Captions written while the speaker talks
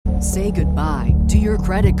Say goodbye to your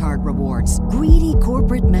credit card rewards. Greedy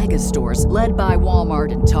corporate mega stores, led by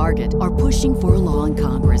Walmart and Target, are pushing for a law in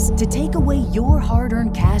Congress to take away your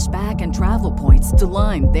hard-earned cash back and travel points to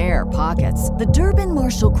line their pockets. The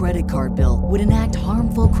Durbin-Marshall credit card bill would enact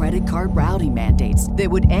harmful credit card routing mandates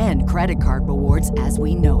that would end credit card rewards as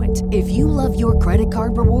we know it. If you love your credit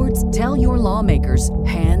card rewards, tell your lawmakers,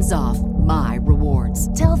 hands off my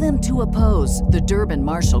rewards. Tell them to oppose the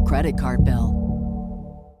Durbin-Marshall credit card bill.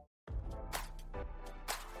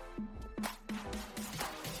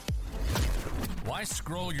 Why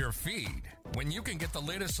scroll your feed when you can get the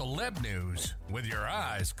latest celeb news with your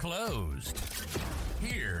eyes closed?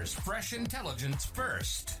 Here's fresh intelligence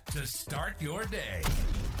first to start your day.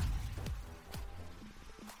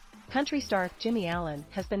 Country star Jimmie Allen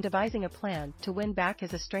has been devising a plan to win back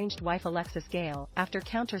his estranged wife Alexis Gale after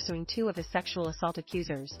countersuing two of his sexual assault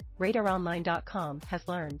accusers, RadarOnline.com has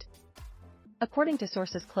learned. According to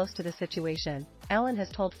sources close to the situation, Allen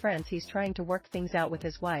has told friends he's trying to work things out with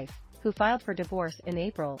his wife, who filed for divorce in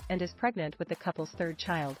April and is pregnant with the couple's third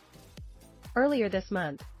child. Earlier this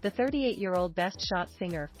month, the 38-year-old Best Shot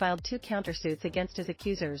singer filed two countersuits against his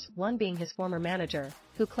accusers, one being his former manager,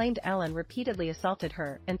 who claimed Allen repeatedly assaulted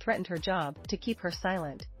her and threatened her job to keep her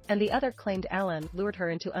silent, and the other claimed Allen lured her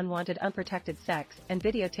into unwanted unprotected sex and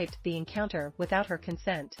videotaped the encounter without her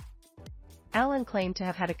consent. Allen claimed to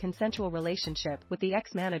have had a consensual relationship with the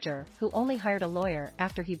ex-manager, who only hired a lawyer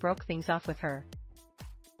after he broke things off with her.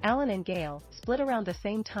 Allen and Gale split around the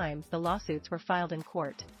same time the lawsuits were filed in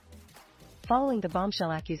court. Following the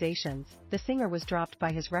bombshell accusations, the singer was dropped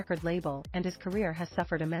by his record label and his career has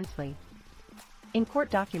suffered immensely. In court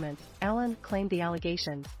documents, Allen claimed the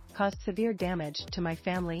allegations caused severe damage to my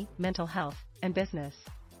family, mental health, and business.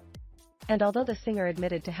 And although the singer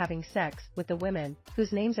admitted to having sex with the women,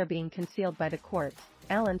 whose names are being concealed by the courts,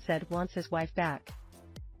 Allen said wants his wife back.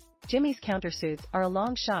 Jimmie's countersuits are a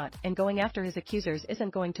long shot and going after his accusers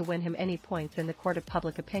isn't going to win him any points in the court of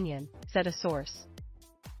public opinion, said a source.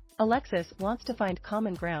 Alexis wants to find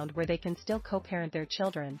common ground where they can still co-parent their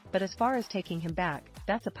children, but as far as taking him back,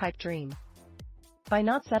 that's a pipe dream. By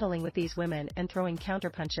not settling with these women and throwing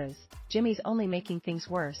counterpunches, Jimmie's only making things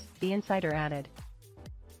worse, the insider added.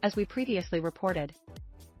 As we previously reported,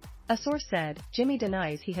 a source said, Jimmie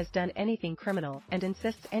denies he has done anything criminal and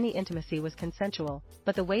insists any intimacy was consensual,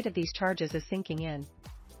 but the weight of these charges is sinking in.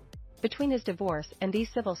 Between his divorce and these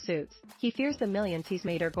civil suits, he fears the millions he's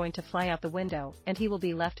made are going to fly out the window and he will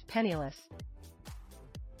be left penniless.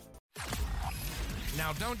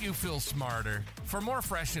 Now don't you feel smarter? For more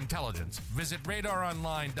fresh intelligence, visit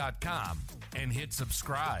RadarOnline.com and hit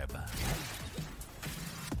subscribe.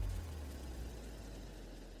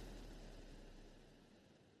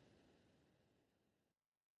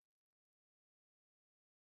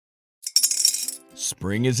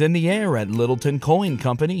 Spring is in the air at Littleton Coin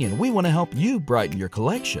Company, and we want to help you brighten your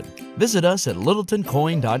collection. Visit us at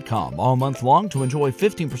littletoncoin.com all month long to enjoy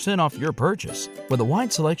 15% off your purchase. With a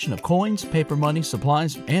wide selection of coins, paper money,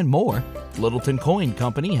 supplies, and more, Littleton Coin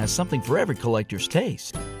Company has something for every collector's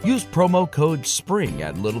taste. Use promo code SPRING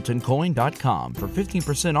at littletoncoin.com for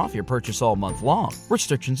 15% off your purchase all month long.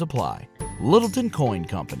 Restrictions apply. Littleton Coin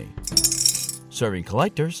Company. Serving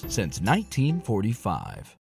collectors since 1945.